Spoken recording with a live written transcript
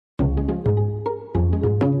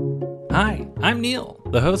Hi, I'm Neil,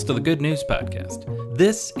 the host of the Good News Podcast.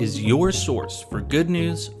 This is your source for good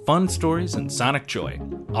news, fun stories, and sonic joy.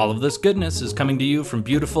 All of this goodness is coming to you from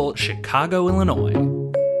beautiful Chicago, Illinois.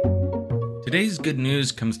 Today's good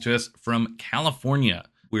news comes to us from California,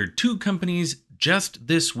 where two companies just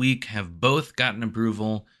this week have both gotten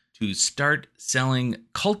approval to start selling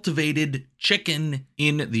cultivated chicken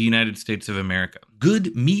in the United States of America.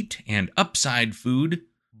 Good Meat and Upside Food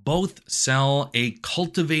both sell a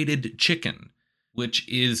cultivated chicken, which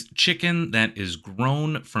is chicken that is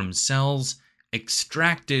grown from cells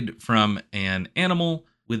extracted from an animal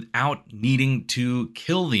without needing to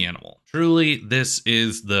kill the animal. Truly, this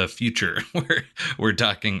is the future we're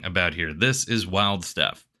talking about here. This is wild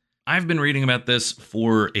stuff. I've been reading about this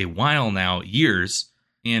for a while now, years,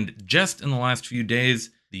 and just in the last few days,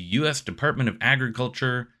 the U.S. Department of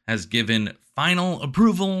Agriculture has given final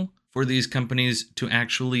approval for these companies to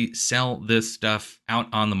actually sell this stuff out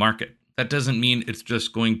on the market. That doesn't mean it's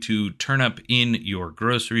just going to turn up in your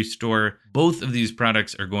grocery store. Both of these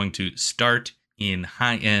products are going to start in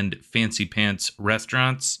high-end fancy pants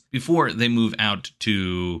restaurants before they move out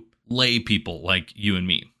to lay people like you and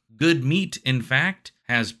me. Good Meat, in fact,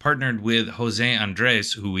 has partnered with Jose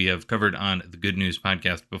Andres, who we have covered on the Good News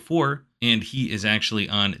Podcast before, and he is actually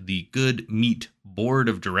on the Good Meat Board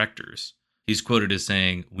of Directors. He's quoted as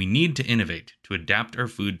saying, "We need to innovate to adapt our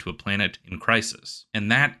food to a planet in crisis."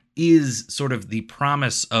 And that is sort of the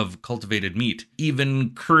promise of cultivated meat. Even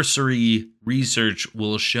cursory research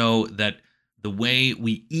will show that the way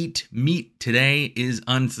we eat meat today is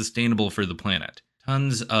unsustainable for the planet.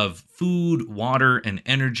 Tons of food, water, and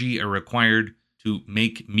energy are required to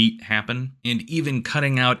make meat happen, and even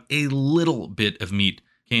cutting out a little bit of meat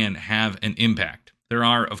can have an impact. There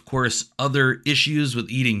are, of course, other issues with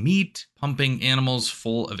eating meat. Pumping animals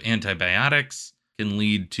full of antibiotics can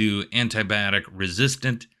lead to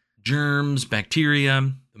antibiotic-resistant germs,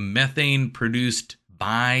 bacteria. The methane produced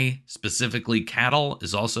by specifically cattle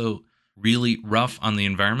is also really rough on the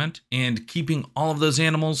environment. And keeping all of those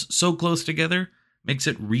animals so close together makes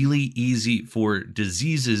it really easy for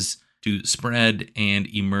diseases to spread and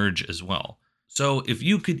emerge as well. So if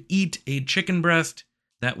you could eat a chicken breast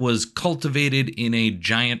that was cultivated in a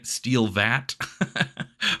giant steel vat,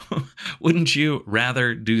 wouldn't you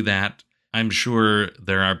rather do that? I'm sure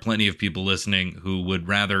there are plenty of people listening who would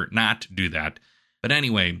rather not do that. But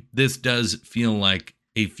anyway, this does feel like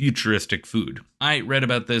a futuristic food. I read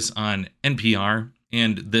about this on NPR,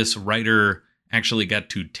 and this writer actually got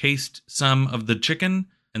to taste some of the chicken,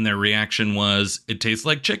 and their reaction was, "It tastes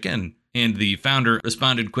like chicken." And the founder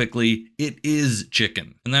responded quickly, "It is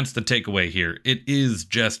chicken." And that's the takeaway here. It is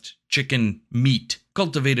just chicken meat,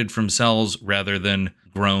 cultivated from cells rather than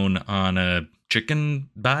grown on a chicken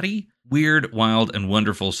body. Weird, wild, and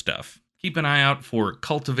wonderful stuff. Keep an eye out for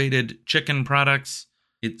cultivated chicken products.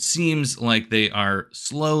 It seems like they are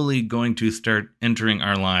slowly going to start entering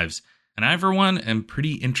our lives. And I, for one, am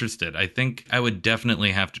pretty interested. I think I would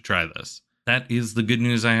definitely have to try this. That is the good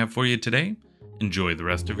news I have for you today. Enjoy the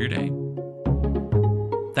rest of your day.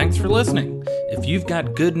 Thanks for listening. If you've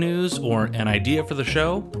got good news or an idea for the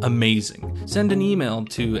show, amazing. Send an email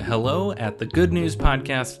to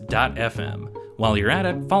hello@thegoodnewspodcast.fm. While you're at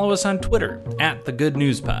it, follow us on Twitter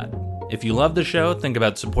 @thegoodnewspod. If you love the show, think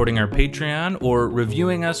about supporting our Patreon or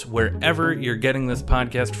reviewing us wherever you're getting this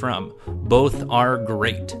podcast from. Both are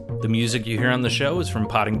great. The music you hear on the show is from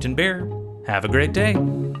Poddington Bear. Have a great day.